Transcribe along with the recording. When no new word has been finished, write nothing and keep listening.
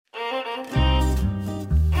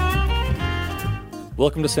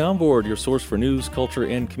Welcome to Soundboard, your source for news, culture,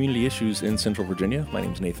 and community issues in Central Virginia. My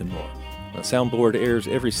name is Nathan Moore. Soundboard airs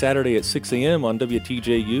every Saturday at 6 a.m. on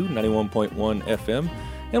WTJU 91.1 FM,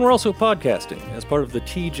 and we're also podcasting as part of the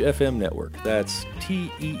Teej FM network. That's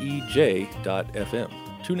TEEJ.FM.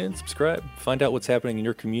 Tune in, subscribe, find out what's happening in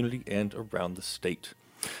your community and around the state.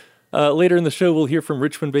 Later in the show, we'll hear from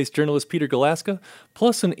Richmond-based journalist Peter Galaska,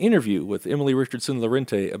 plus an interview with Emily Richardson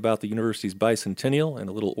Lorente about the university's bicentennial and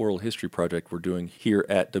a little oral history project we're doing here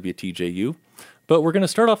at WTJU. But we're going to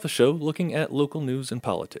start off the show looking at local news and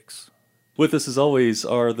politics. With us, as always,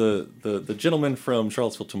 are the gentlemen from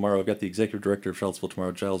Charlottesville Tomorrow. I've got the executive director of Charlottesville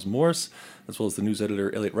Tomorrow, Giles Morris, as well as the news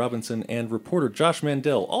editor, Elliot Robinson, and reporter Josh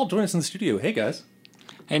Mandel, all join us in the studio. Hey, guys.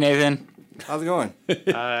 Hey, Nathan. How's it going?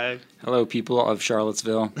 Hello, people of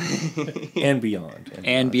Charlottesville. And beyond.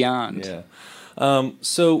 And beyond. Yeah.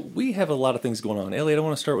 So we have a lot of things going on. Elliot, I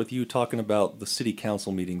want to start with you talking about the city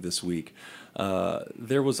council meeting this week.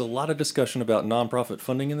 There was a lot of discussion about nonprofit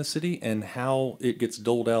funding in the city and how it gets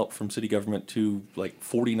doled out from city government to like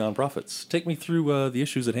 40 nonprofits. Take me through the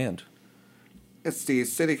issues at hand. It's the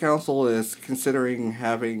city council is considering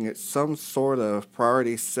having some sort of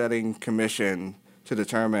priority setting commission to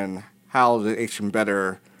determine how they can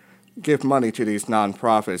better give money to these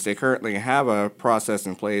nonprofits. They currently have a process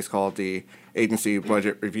in place called the Agency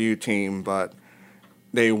Budget Review Team, but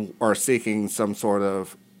they are seeking some sort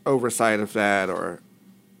of oversight of that or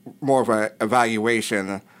more of an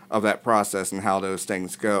evaluation of that process and how those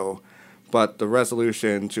things go. But the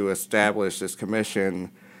resolution to establish this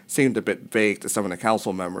commission seemed a bit vague to some of the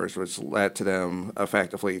council members, which led to them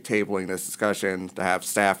effectively tabling this discussion to have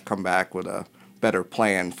staff come back with a better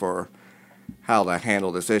plan for how to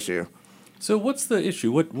handle this issue. So what's the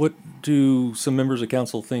issue? What do some members of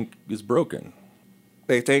council think is broken?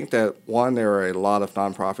 They think that, one, there are a lot of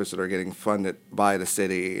nonprofits that are getting funded by the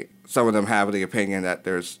city. Some of them have the opinion that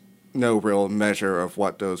there's no real measure of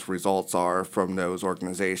what those results are from those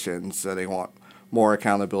organizations. So they want more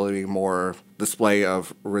accountability, more display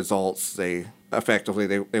of results. They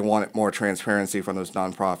wanted more transparency from those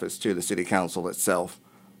nonprofits to the city council itself.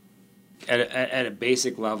 At a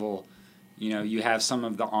basic level, you have some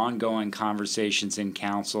of the ongoing conversations in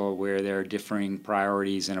council where there are differing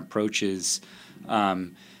priorities and approaches,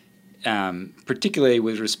 particularly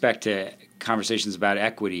with respect to conversations about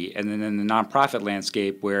equity, and then in the nonprofit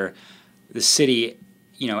landscape where the city,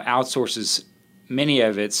 outsources many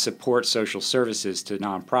of its support social services to the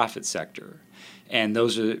nonprofit sector. And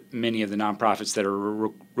those are many of the nonprofits that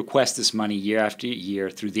request this money year after year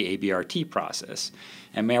through the ABRT process.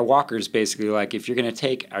 And Mayor Walker is basically like, if you're going to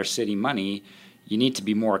take our city money, you need to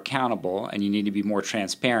be more accountable and you need to be more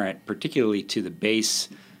transparent, particularly to the base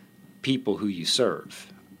people who you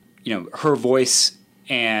serve. Her voice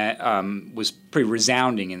was pretty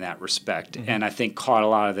resounding in that respect, and I think caught a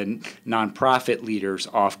lot of the nonprofit leaders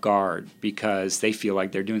off guard because they feel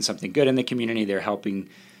like they're doing something good in the community. They're helping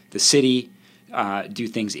the city do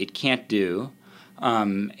things it can't do,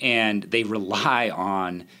 and they rely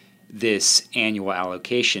on this annual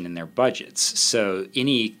allocation in their budgets. So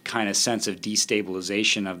any kind of sense of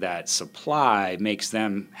destabilization of that supply makes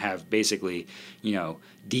them have basically,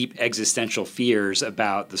 deep existential fears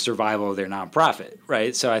about the survival of their nonprofit,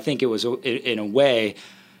 right? So I think it was, in a way,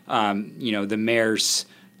 the mayor's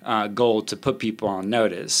goal to put people on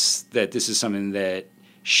notice that this is something that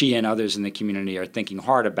she and others in the community are thinking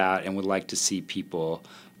hard about and would like to see people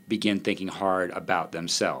begin thinking hard about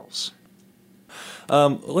themselves.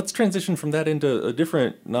 Let's transition from that into a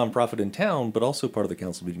different nonprofit in town, but also part of the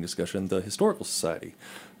council meeting discussion, the Historical Society.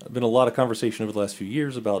 Been a lot of conversation over the last few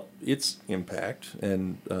years about its impact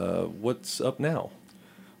and what's up now.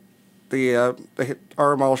 The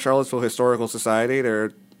RML Charlottesville Historical Society,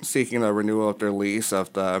 they're seeking a renewal of their lease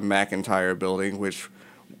of the McIntyre building, which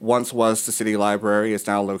once was the city library. It's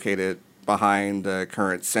now located behind the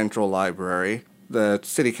current central library. The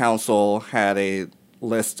city council had a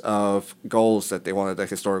list of goals that they wanted the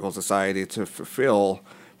Historical Society to fulfill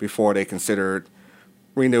before they considered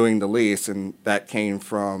renewing the lease, and that came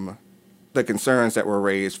from the concerns that were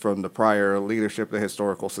raised from the prior leadership of the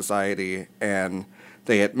Historical Society, and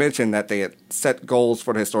they had mentioned that they had set goals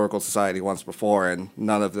for the Historical Society once before, and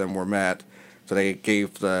none of them were met. So they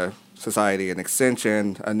gave the society an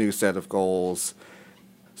extension, a new set of goals.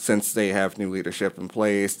 Since they have new leadership in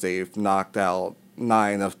place, they've knocked out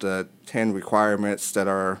 9 of the 10 requirements that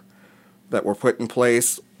were put in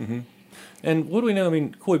place. Mm-hmm. And what do we know? I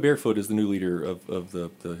mean, Coy Barefoot is the new leader of the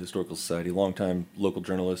Historical Society, longtime local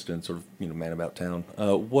journalist and sort of man about town.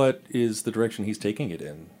 What is the direction he's taking it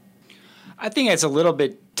in? I think it's a little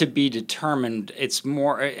bit to be determined. It's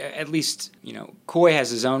more, at least, Coy has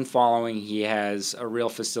his own following. He has a real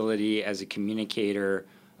facility as a communicator.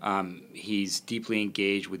 He's deeply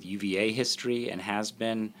engaged with UVA history and has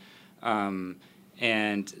been.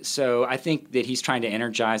 And so I think that he's trying to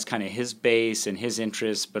energize kind of his base and his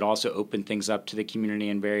interests, but also open things up to the community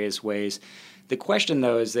in various ways. The question,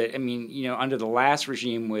 though, is that, under the last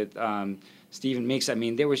regime with Stephen Meeks,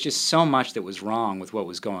 there was just so much that was wrong with what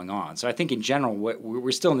was going on. So I think in general,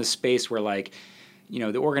 we're still in this space where,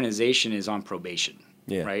 the organization is on probation,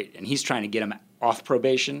 right? And he's trying to get them off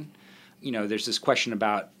probation. There's this question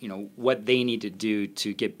about, what they need to do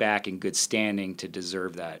to get back in good standing to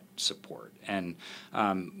deserve that support. And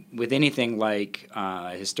with anything like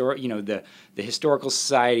the Historical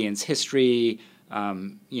Society and its history,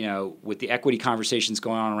 with the equity conversations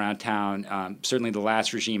going on around town, certainly the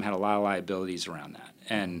last regime had a lot of liabilities around that.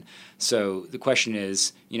 And so the question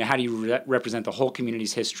is, how do you represent the whole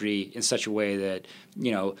community's history in such a way that,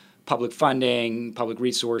 public funding, public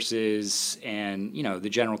resources, and, the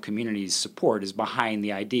general community's support is behind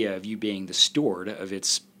the idea of you being the steward of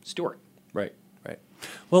its steward. Right.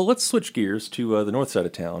 Well, let's switch gears to the north side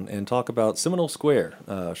of town and talk about Seminole Square,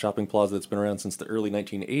 a shopping plaza that's been around since the early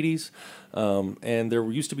 1980s. And there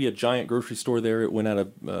used to be a giant grocery store there. It went out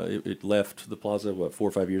of, it left the plaza, 4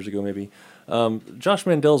 or 5 years ago maybe. Josh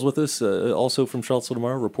Mandel's with us, also from Charlottesville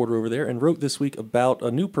Tomorrow, reporter over there, and wrote this week about a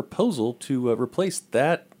new proposal to replace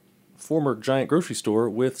that former giant grocery store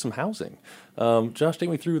with some housing. Josh, take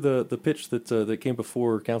me through the pitch that came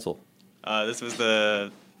before council. This was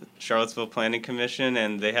the Charlottesville Planning Commission,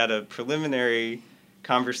 and they had a preliminary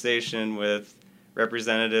conversation with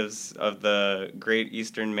representatives of the Great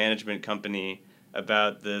Eastern Management Company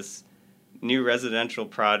about this new residential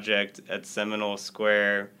project at Seminole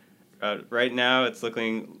Square. Right now, it's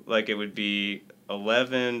looking like it would be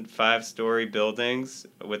 11 five-story buildings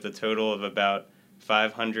with a total of about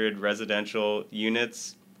 500 residential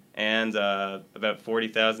units and about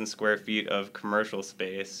 40,000 square feet of commercial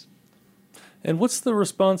space. And what's the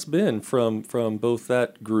response been from both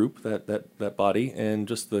that group, that body, and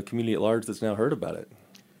just the community at large that's now heard about it?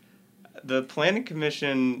 The Planning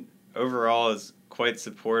Commission overall is quite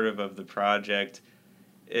supportive of the project.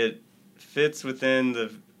 It fits within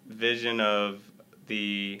the vision of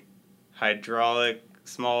the hydraulic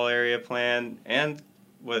small area plan and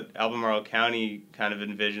what Albemarle County kind of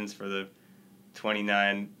envisions for the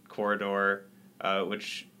 29 corridor,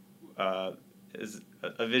 which is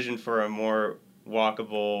a vision for a more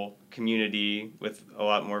walkable community with a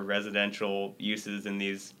lot more residential uses in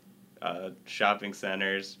these shopping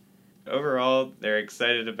centers. Overall, they're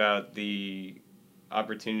excited about the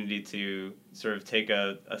opportunity to sort of take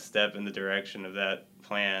a step in the direction of that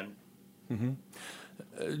plan. Mm-hmm.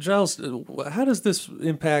 Giles, how does this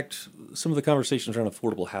impact some of the conversations around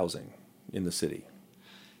affordable housing in the city?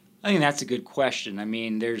 I think that's a good question.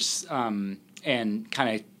 There's, and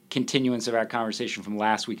kind of continuance of our conversation from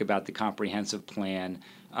last week about the comprehensive plan.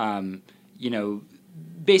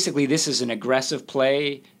 Basically this is an aggressive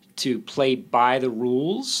play to play by the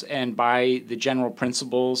rules and by the general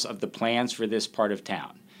principles of the plans for this part of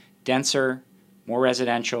town. Denser, more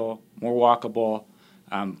residential, more walkable,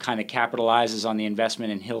 kind of capitalizes on the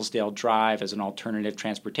investment in Hillsdale Drive as an alternative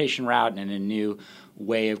transportation route and a new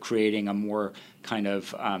way of creating a more kind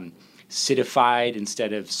of citified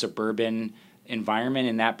instead of suburban environment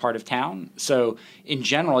in that part of town. So in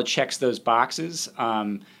general, it checks those boxes.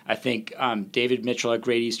 I think David Mitchell at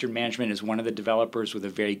Great Eastern Management is one of the developers with a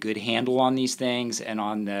very good handle on these things and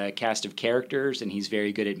on the cast of characters, and he's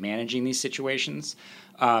very good at managing these situations.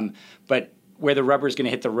 But where the rubber is going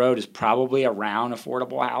to hit the road is probably around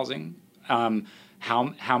affordable housing. How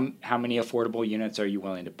many affordable units are you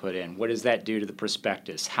willing to put in? What does that do to the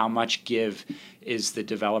prospectus? How much give is the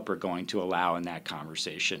developer going to allow in that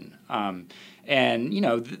conversation?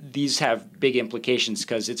 These have big implications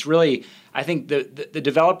because it's really, I think the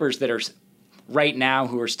developers that are right now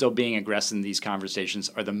who are still being aggressive in these conversations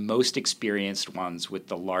are the most experienced ones with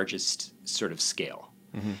the largest sort of scale.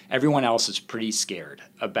 Mm-hmm. Everyone else is pretty scared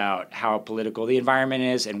about how political the environment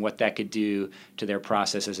is and what that could do to their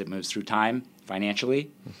process as it moves through time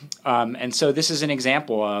financially. Mm-hmm. And so this is an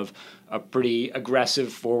example of a pretty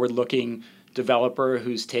aggressive, forward-looking developer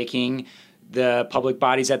who's taking the public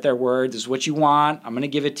bodies at their word. This is what you want. I'm going to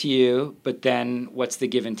give it to you. But then what's the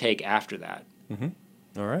give and take after that? Mm-hmm.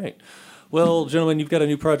 All right. Well, gentlemen, you've got a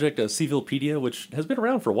new project, Sevillepedia, which has been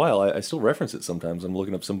around for a while. I still reference it sometimes. I'm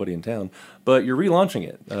looking up somebody in town. But you're relaunching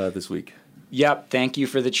it this week. Yep. Thank you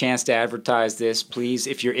for the chance to advertise this. Please,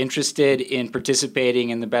 if you're interested in participating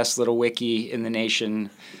in the best little wiki in the nation,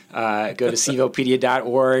 go to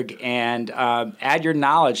cvopedia.org and add your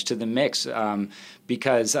knowledge to the mix,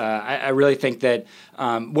 because I really think that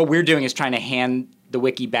what we're doing is trying to hand the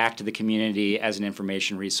wiki back to the community as an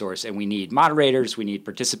information resource. And we need moderators, we need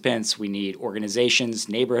participants, we need organizations,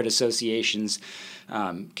 neighborhood associations,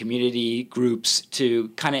 community groups to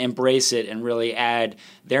kind of embrace it and really add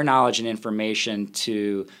their knowledge and information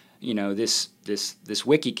to this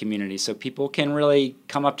wiki community, so people can really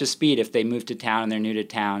come up to speed if they move to town and they're new to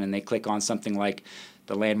town and they click on something like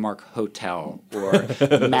the Landmark Hotel or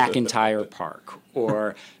McIntyre Park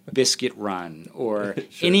or Biscuit Run or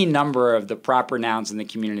any number of the proper nouns in the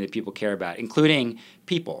community that people care about, including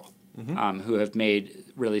people who have made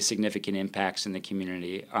really significant impacts in the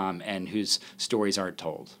community and whose stories aren't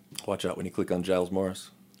told. Watch out when you click on Giles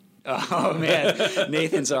Morris. Oh, man.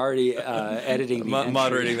 Nathan's already editing the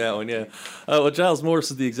moderating that one, yeah. Well, Giles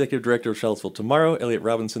Morris is the executive director of Charlottesville Tomorrow, Elliot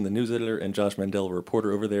Robinson, the news editor, and Josh Mandel, a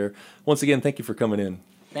reporter over there. Once again, thank you for coming in.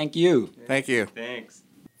 Thank you. Thank you. Thanks.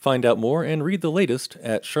 Find out more and read the latest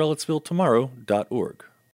at charlottesvilletomorrow.org.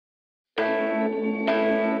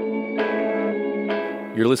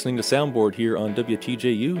 You're listening to Soundboard here on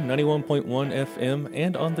WTJU 91.1 FM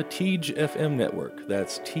and on the TEEJ FM network.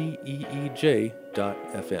 That's TEEJ.FM.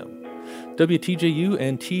 WTJU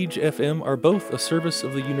and TEEJ FM are both a service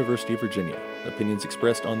of the University of Virginia. Opinions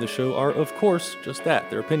expressed on this show are, of course, just that,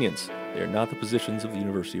 they're opinions. They are not the positions of the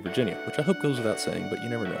University of Virginia, which I hope goes without saying, but you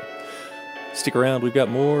never know. Stick around, we've got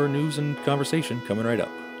more news and conversation coming right up.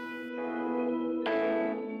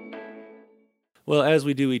 Well, as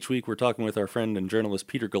we do each week, we're talking with our friend and journalist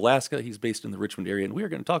Peter Galaska. He's based in the Richmond area, and we are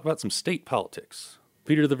going to talk about some state politics.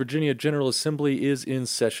 Peter, the Virginia General Assembly is in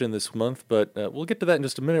session this month, but we'll get to that in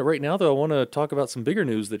just a minute. Right now, though, I want to talk about some bigger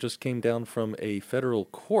news that just came down from a federal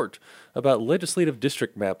court about legislative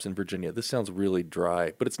district maps in Virginia. This sounds really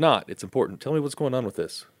dry, but it's not. It's important. Tell me what's going on with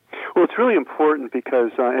this. Well, it's really important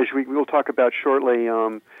because, as we'll talk about shortly,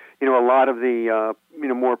 a lot of the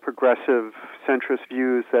more progressive centrist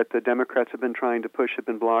views that the Democrats have been trying to push have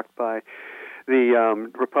been blocked by the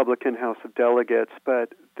Republican House of Delegates.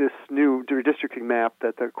 But this new redistricting map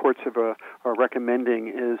that the courts are recommending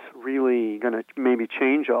is really going to maybe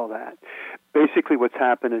change all that. Basically what's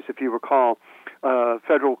happened is, if you recall,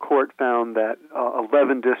 federal court found that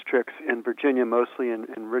 11 districts in Virginia, mostly in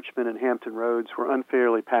Richmond and Hampton Roads, were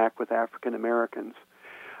unfairly packed with African Americans.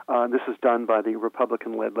 This is done by the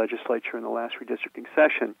Republican-led legislature in the last redistricting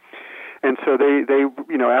session. And so they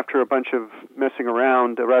after a bunch of messing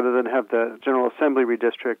around, rather than have the General Assembly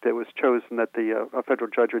redistrict, it was chosen that a federal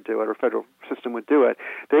judge would do it, or federal system would do it.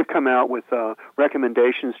 They've come out with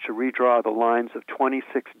recommendations to redraw the lines of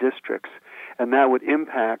 26 districts, and that would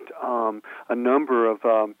impact a number of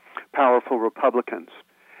powerful Republicans.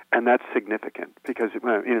 And that's significant because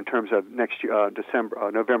in terms of next year,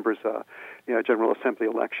 November's General Assembly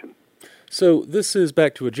election. So this is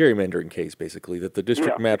back to a gerrymandering case, basically, that the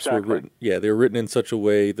district maps were written. Yeah, they were written in such a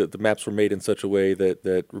way that the maps were made in such a way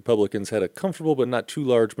that Republicans had a comfortable but not too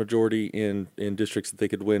large majority in districts that they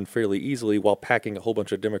could win fairly easily, while packing a whole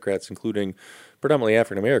bunch of Democrats, including predominantly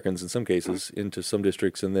African Americans in some cases, into some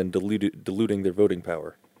districts and then diluting their voting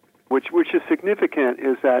power. Which is significant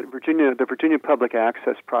is that the Virginia Public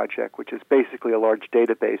Access Project, which is basically a large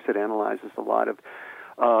database that analyzes a lot of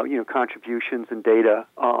contributions and data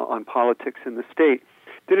on politics in the state,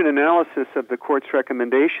 did an analysis of the court's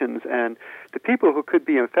recommendations, and the people who could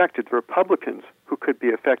be affected, the Republicans who could be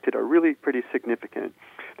affected, are really pretty significant.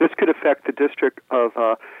 This could affect the district of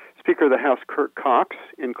Speaker of the House Kurt Cox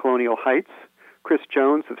in Colonial Heights, Chris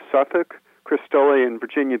Jones of Suffolk, Chris Stolle in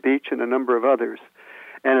Virginia Beach, and a number of others.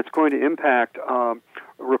 And it's going to impact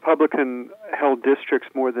Republican-held districts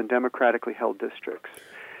more than Democratically held districts.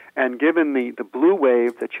 And given the blue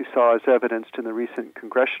wave that you saw as evidenced in the recent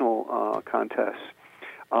congressional contests,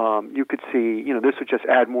 you could see, this would just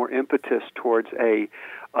add more impetus towards a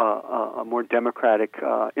more Democratic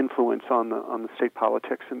influence on the state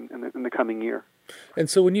politics in the coming year.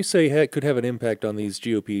 And so when you say it could have an impact on these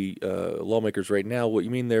GOP lawmakers right now, what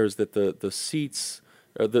you mean there is that the seats...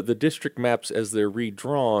 The district maps, as they're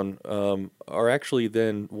redrawn, are actually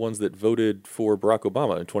then ones that voted for Barack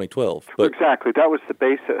Obama in 2012. But exactly. That was the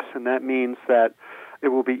basis, and that means that it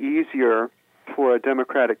will be easier for a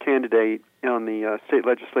Democratic candidate on the state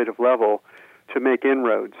legislative level to make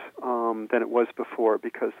inroads than it was before,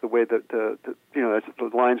 because the way that the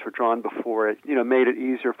lines were drawn before it, made it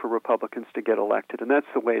easier for Republicans to get elected, and that's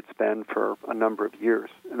the way it's been for a number of years,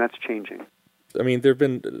 and that's changing. I mean, there have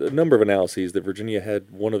been a number of analyses that Virginia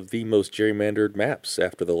had one of the most gerrymandered maps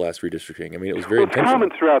after the last redistricting. I mean, it was very intentional. It's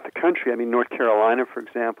common throughout the country. I mean, North Carolina, for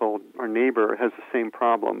example, our neighbor, has the same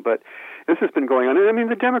problem. But this has been going on. I mean,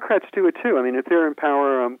 the Democrats do it too. I mean, if they're in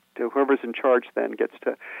power, whoever's in charge then gets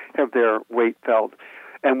to have their weight felt.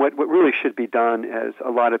 And what really should be done, as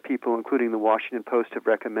a lot of people, including the Washington Post, have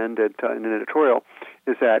recommended in an editorial,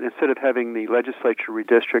 is that instead of having the legislature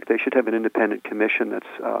redistrict, they should have an independent commission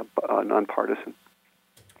that's nonpartisan.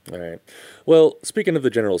 All right. Well, speaking of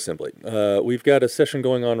the General Assembly, we've got a session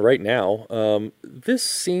going on right now. This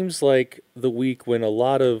seems like the week when a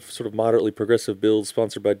lot of sort of moderately progressive bills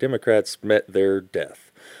sponsored by Democrats met their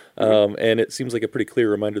death. And it seems like a pretty clear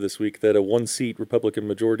reminder this week that a one-seat Republican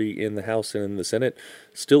majority in the House and in the Senate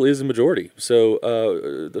still is a majority. So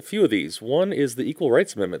a few of these. One is the Equal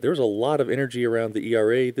Rights Amendment. There's a lot of energy around the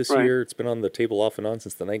ERA this year. It's been on the table off and on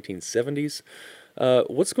since the 1970s.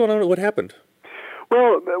 What's going on? What happened?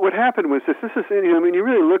 Well, what happened was this is, I mean, you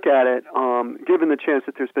really look at it, given the chance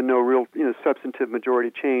that there's been no real, substantive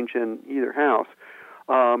majority change in either house,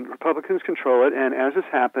 Republicans control it, and as has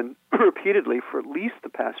happened repeatedly for at least the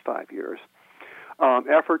past 5 years,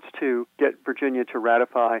 efforts to get Virginia to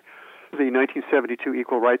ratify the 1972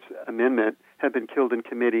 Equal Rights Amendment have been killed in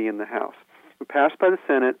committee in the House. It passed by the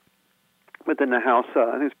Senate, but then the House,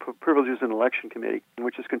 I think it's Privileges and Election Committee,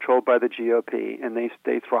 which is controlled by the GOP, and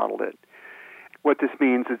they throttled it. What this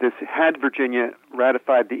means is this: had Virginia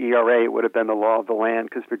ratified the ERA, it would have been the law of the land,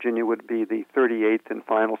 because Virginia would be the 38th and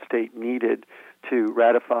final state needed to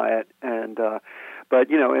ratify it. And but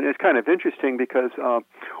and it's kind of interesting because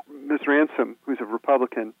Ms. Ransom, who's a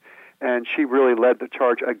Republican, and she really led the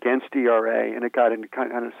charge against ERA, and it got into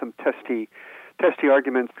kind of some testy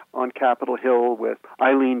arguments on Capitol Hill with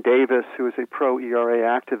Eileen Davis, who is a pro-ERA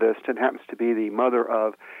activist and happens to be the mother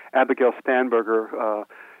of Abigail Spanberger,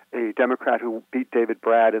 a Democrat who beat David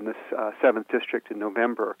Brad in the 7th District in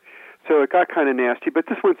November. So it got kind of nasty, but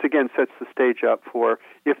this once again sets the stage up for,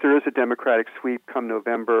 if there is a Democratic sweep come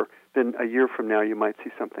November, then a year from now you might see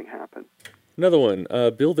something happen. Another one,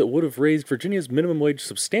 a bill that would have raised Virginia's minimum wage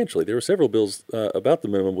substantially. There were several bills about the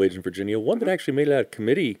minimum wage in Virginia. One that actually made it out of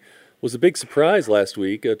committee was a big surprise last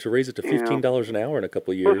week to raise it to $15 an hour in a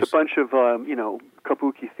couple of years. Well, it's a bunch of,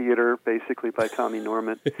 kabuki theater, basically, by Tommy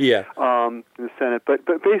Norman. Yeah. In the Senate. But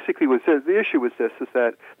basically, the issue was this, is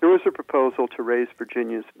that there was a proposal to raise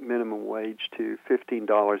Virginia's minimum wage to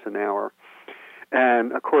 $15 an hour.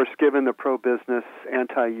 And, of course, given the pro-business,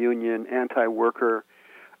 anti-union, anti-worker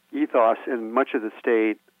ethos in much of the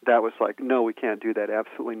state, that was like, no, we can't do that,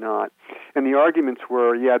 absolutely not. And the arguments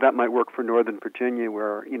were, yeah, that might work for Northern Virginia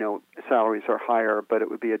where, salaries are higher, but it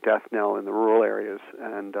would be a death knell in the rural areas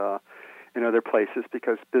and in other places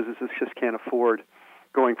because businesses just can't afford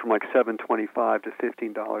going from like $7.25 to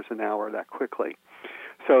 $15 an hour that quickly.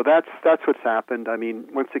 So that's what's happened. I mean,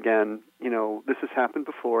 once again, this has happened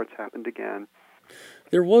before, it's happened again.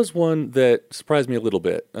 There was one that surprised me a little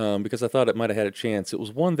bit because I thought it might have had a chance. It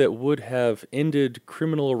was one that would have ended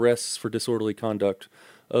criminal arrests for disorderly conduct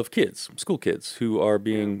of kids, school kids, who are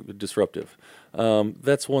being disruptive.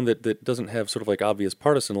 That's one that doesn't have sort of like obvious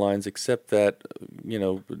partisan lines, except that,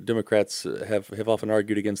 Democrats have often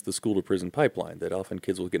argued against the school-to-prison pipeline, that often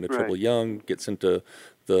kids will get into trouble young, get sent to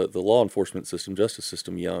the law enforcement system, justice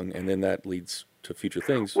system young, and then that leads to future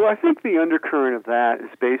things. Well, I think the undercurrent of that is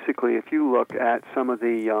basically, if you look at some of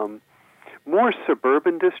the more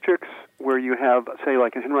suburban districts where you have, say,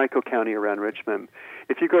 like in Henrico County around Richmond,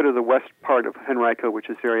 if you go to the west part of Henrico, which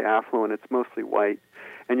is very affluent, it's mostly white,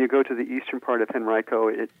 and you go to the eastern part of Henrico,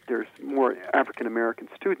 there's more African-American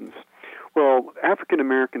students. Well,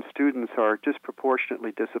 African-American students are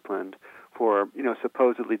disproportionately disciplined for,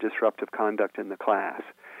 supposedly disruptive conduct in the class.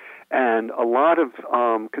 And a lot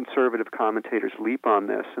of conservative commentators leap on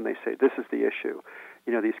this, and they say, this is the issue.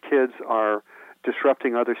 These kids are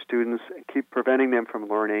disrupting other students, keep preventing them from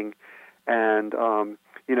learning, and,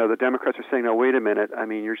 the Democrats are saying, no, wait a minute, I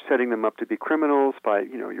mean, you're setting them up to be criminals by,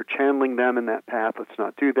 you're channeling them in that path, let's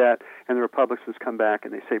not do that. And the Republicans come back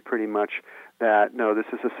and they say pretty much that, no, this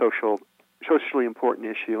is a socially important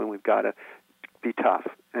issue, and we've got to be tough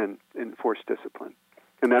and enforce discipline.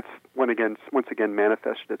 And that's once again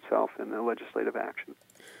manifested itself in the legislative action.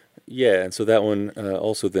 Yeah, and so that one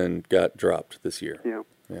also then got dropped this year.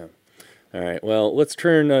 Yeah. All right. Well, let's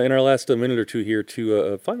turn in our last minute or two here to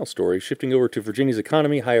a final story, shifting over to Virginia's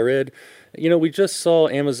economy, higher ed. We just saw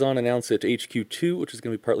Amazon announce it HQ2, which is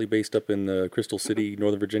going to be partly based up in Crystal City,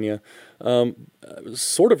 Northern Virginia.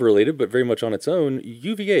 Sort of related, but very much on its own.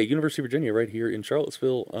 UVA, University of Virginia, right here in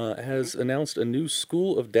Charlottesville, has announced a new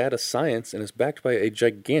School of Data Science and is backed by a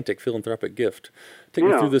gigantic philanthropic gift. Take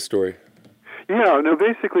me through this story. Yeah, no,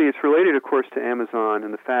 basically it's related, of course, to Amazon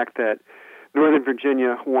and the fact that Northern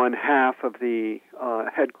Virginia won half of the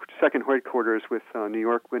second headquarters, with New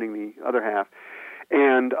York winning the other half.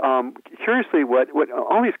 And curiously, what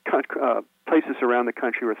all these places around the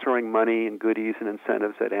country were throwing money and goodies and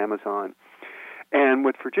incentives at Amazon. And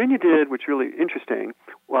what Virginia did, which is really interesting,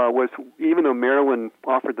 was even though Maryland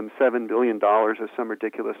offered them $7 billion or some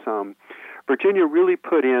ridiculous sum, Virginia really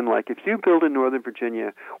put in, like, if you build in Northern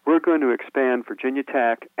Virginia, we're going to expand Virginia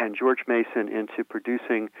Tech and George Mason into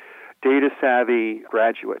producing data-savvy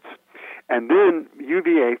graduates. And then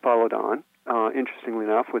UVA followed on, interestingly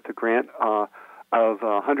enough, with a grant of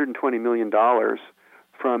 $120 million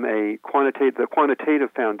from the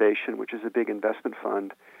Quantitative Foundation, which is a big investment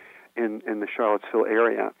fund in the Charlottesville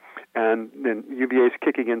area. And then UVA is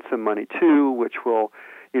kicking in some money too, which will,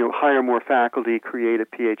 hire more faculty, create a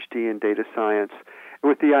PhD in data science,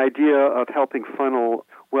 with the idea of helping funnel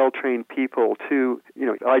well-trained people to,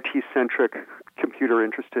 IT-centric,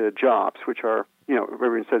 computer-interested jobs, which are,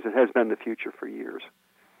 everyone says it has been the future for years.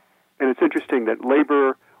 And it's interesting that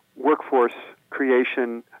labor, workforce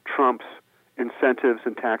creation trumps incentives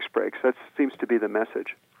and tax breaks. That seems to be the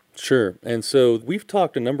message. Sure. And so we've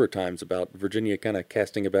talked a number of times about Virginia kind of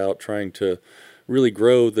casting about, trying to really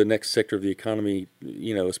grow the next sector of the economy,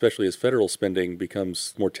 especially as federal spending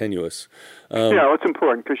becomes more tenuous. Yeah, it's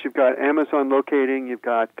important because you've got Amazon locating, you've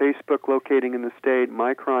got Facebook locating in the state,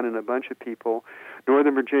 Micron and a bunch of people.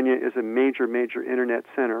 Northern Virginia is a major, major internet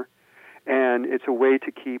center, and it's a way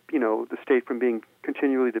to keep, the state from being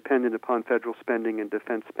continually dependent upon federal spending and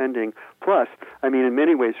defense spending. Plus, in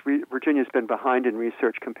many ways, Virginia's been behind in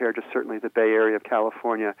research compared to certainly the Bay Area of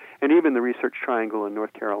California and even the Research Triangle in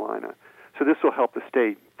North Carolina. So this will help the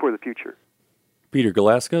state for the future. Peter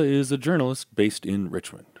Galaska is a journalist based in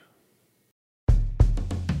Richmond.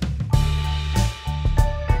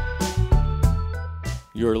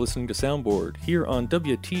 You're listening to Soundboard here on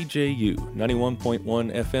WTJU 91.1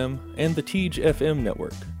 FM and the TEEJ FM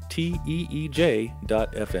network,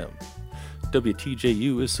 TEEJ.FM.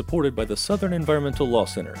 WTJU is supported by the Southern Environmental Law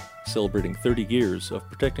Center, celebrating 30 years of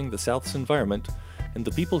protecting the South's environment and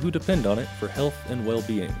the people who depend on it for health and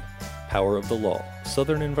well-being. Power of the Law,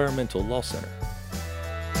 Southern Environmental Law Center.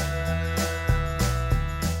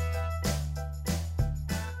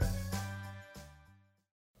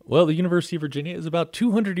 Well, the University of Virginia is about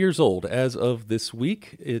 200 years old as of this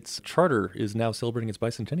week. Its charter is now celebrating its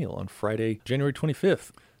bicentennial on Friday, January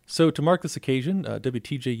 25th. So to mark this occasion,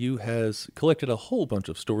 WTJU has collected a whole bunch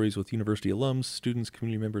of stories with university alums, students,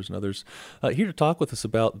 community members, and others. Here to talk with us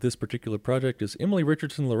about this particular project is Emily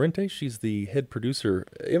Richardson Lorente. She's the head producer.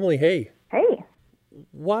 Emily, hey. Hey.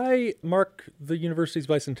 Why mark the university's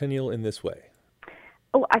bicentennial in this way?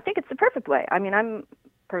 Oh, I think it's the perfect way. I'm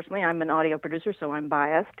an audio producer, so I'm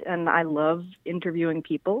biased, and I love interviewing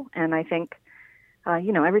people. And I think,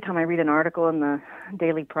 every time I read an article in the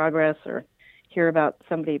Daily Progress or hear about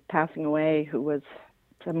somebody passing away who was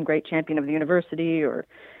some great champion of the university or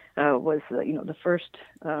was, the first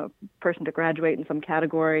person to graduate in some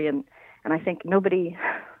category, and I think nobody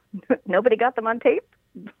got them on tape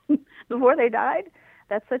before they died.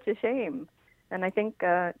 That's such a shame. And I think,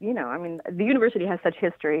 the university has such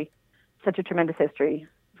history, such a tremendous history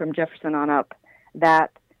from Jefferson on up,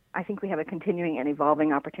 that I think we have a continuing and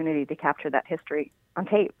evolving opportunity to capture that history on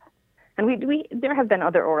tape. And there have been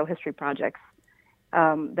other oral history projects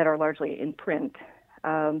that are largely in print.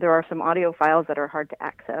 There are some audio files that are hard to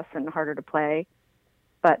access and harder to play.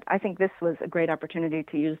 But I think this was a great opportunity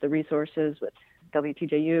to use the resources with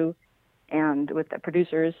WTJU and with the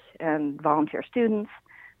producers and volunteer students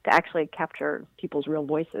to actually capture people's real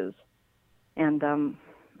voices. And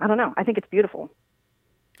I don't know, I think it's beautiful.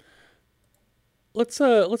 Let's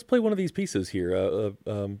play one of these pieces here. Which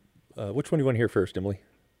one do you want to hear first, Emily?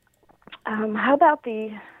 How about the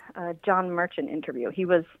John Merchant interview? He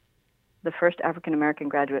was the first African-American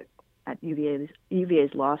graduate at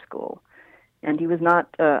UVA's law school. And he was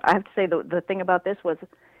not, I have to say the thing about this was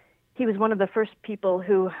he was one of the first people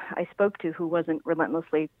who I spoke to who wasn't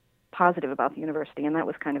relentlessly positive about the university, and that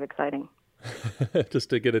was kind of exciting. Just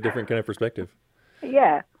to get a different kind of perspective.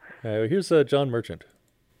 Yeah. Here's John Merchant.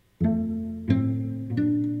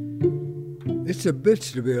 It's a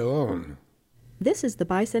bitch to be alone. This is the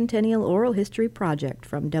Bicentennial Oral History Project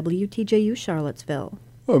from WTJU Charlottesville.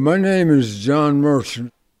 Well, my name is John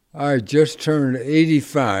Merchant. I just turned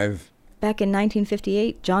 85. Back in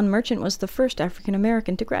 1958, John Merchant was the first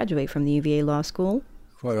African-American to graduate from the UVA Law School.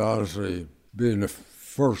 Quite honestly, being the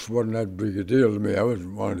first wasn't that big a deal to me. I was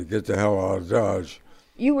wanting to get the hell out of Dodge.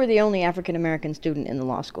 You were the only African-American student in the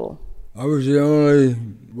law school. I was the only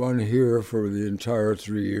one here for the entire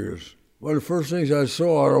 3 years. One of the first things I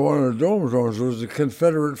saw out of one of the dormitories was the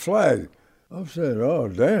Confederate flag. I said, oh,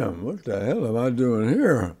 damn, what the hell am I doing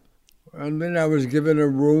here? And then I was given a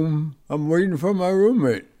room. I'm waiting for my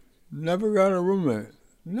roommate. Never got a roommate.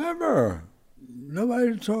 Never.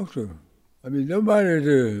 Nobody to talk to. I mean, nobody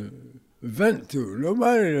to vent to.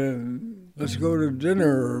 Nobody to, let's go to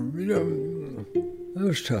dinner. You know, it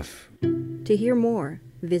was tough. To hear more,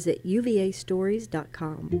 visit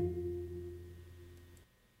uvastories.com.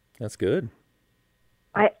 That's good.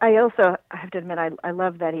 I also have to admit, I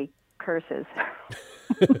love that he curses.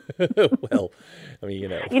 Well, I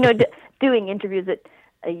mean, doing interviews that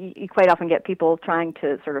you quite often get people trying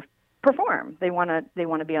to sort of perform. They want to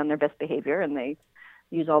be on their best behavior, and they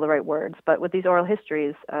use all the right words. But with these oral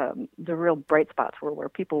histories, the real bright spots were where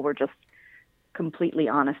people were just completely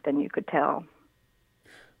honest, and you could tell.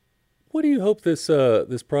 What do you hope this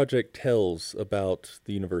project tells about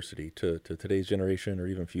the university to today's generation or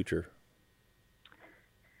even future?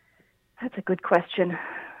 That's a good question.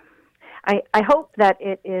 I hope that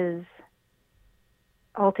it is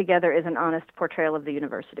altogether is an honest portrayal of the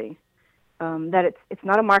university. That it's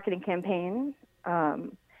not a marketing campaign.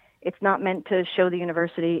 It's not meant to show the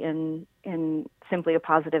university in simply a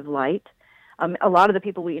positive light. A lot of the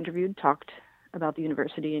people we interviewed talked about the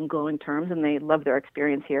university in glowing terms, and they loved their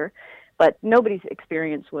experience here. But nobody's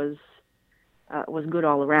experience was good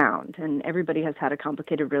all around, and everybody has had a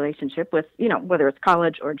complicated relationship with, whether it's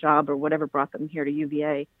college or job or whatever brought them here to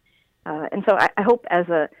UVA. And so I hope as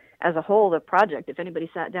a whole, the project, if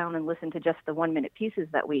anybody sat down and listened to just the 1-minute pieces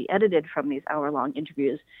that we edited from these hour-long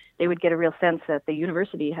interviews, they would get a real sense that the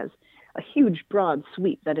university has a huge, broad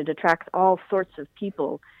sweep, that it attracts all sorts of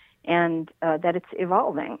people, and that it's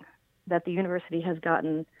evolving, that the university has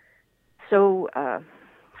gotten so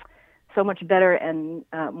much better and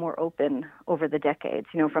more open over the decades,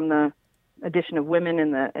 from the addition of women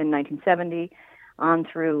in 1970 on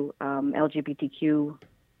through LGBTQ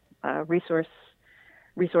resources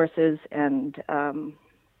and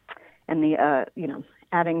the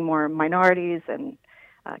adding more minorities and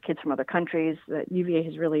kids from other countries. That UVA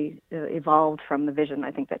has really evolved from the vision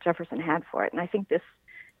I think that Jefferson had for it, and I think this,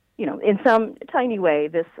 in some tiny way,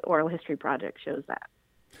 this oral history project shows that.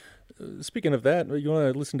 Speaking of that, you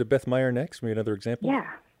want to listen to Beth Meyer next? Maybe another example? Yeah.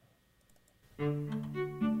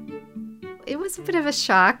 It was a bit of a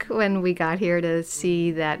shock when we got here to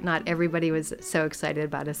see that not everybody was so excited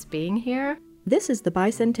about us being here. This is the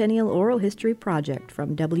Bicentennial Oral History Project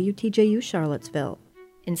from WTJU Charlottesville.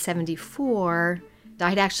 In '74, I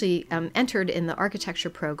had actually entered in the architecture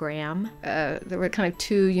program. There were kind of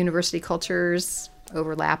two university cultures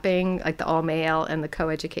overlapping, like the all-male and the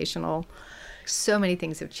co-educational. So many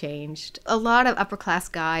things have changed. A lot of upper-class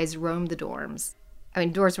guys roamed the dorms. I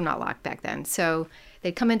mean, doors were not locked back then. So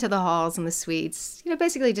they'd come into the halls and the suites,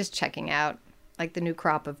 basically just checking out, like the new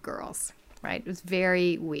crop of girls, right? It was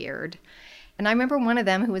very weird. And I remember one of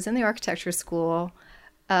them who was in the architecture school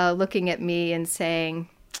looking at me and saying,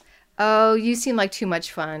 "Oh, you seem like too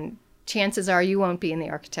much fun. Chances are you won't be in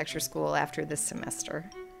the architecture school after this semester."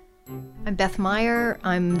 I'm Beth Meyer.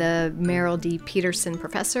 I'm the Merrill D. Peterson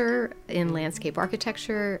Professor in Landscape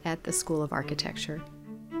Architecture at the School of Architecture.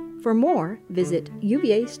 For more, visit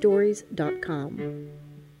uvastories.com.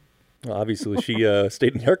 Well, obviously, she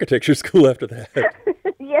stayed in the architecture school after that.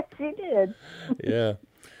 Yes, she did. Yeah.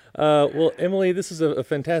 Well, Emily, this is a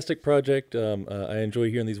fantastic project. I enjoy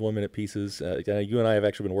hearing these 1-minute pieces. You and I have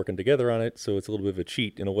actually been working together on it, so it's a little bit of a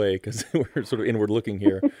cheat in a way because we're sort of inward looking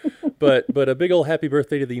here. But a big old happy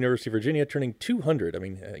birthday to the University of Virginia, turning 200. I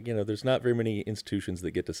mean, there's not very many institutions that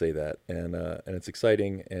get to say that, and it's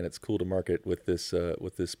exciting and it's cool to market with this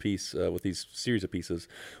piece, with these series of pieces.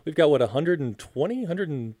 We've got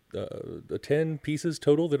 110 pieces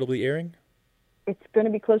total that'll be airing. It's going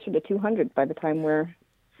to be closer to 200 by the time we're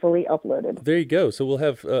fully uploaded. There you go. So we'll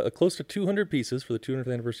have close to 200 pieces for the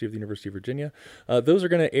 200th anniversary of the University of Virginia. Those are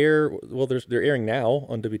going to air, they're airing now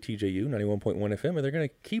on WTJU 91.1 FM, and they're going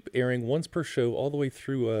to keep airing once per show all the way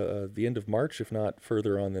through the end of March, if not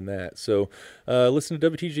further on than that. So listen to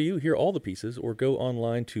WTJU, hear all the pieces, or go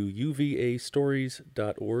online to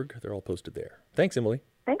uvastories.org. They're all posted there. Thanks, Emily.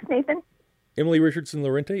 Thanks, Nathan. Emily Richardson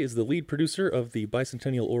Lorente is the lead producer of the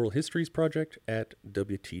Bicentennial Oral Histories Project at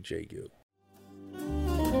WTJU.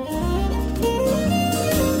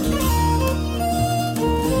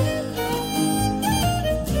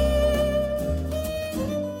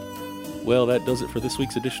 Well, that does it for this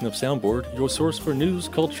week's edition of Soundboard, your source for news,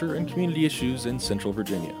 culture, and community issues in Central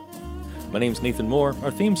Virginia. My name's Nathan Moore.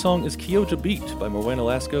 Our theme song is Kioja Beat by Morwana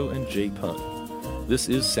Lasco and Jay Pun. This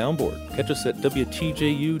is Soundboard. Catch us at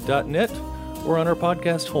WTJU.net or on our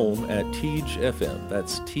podcast home at Teej FM.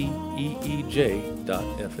 That's TEEJ.FM.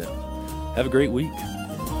 Have a great week.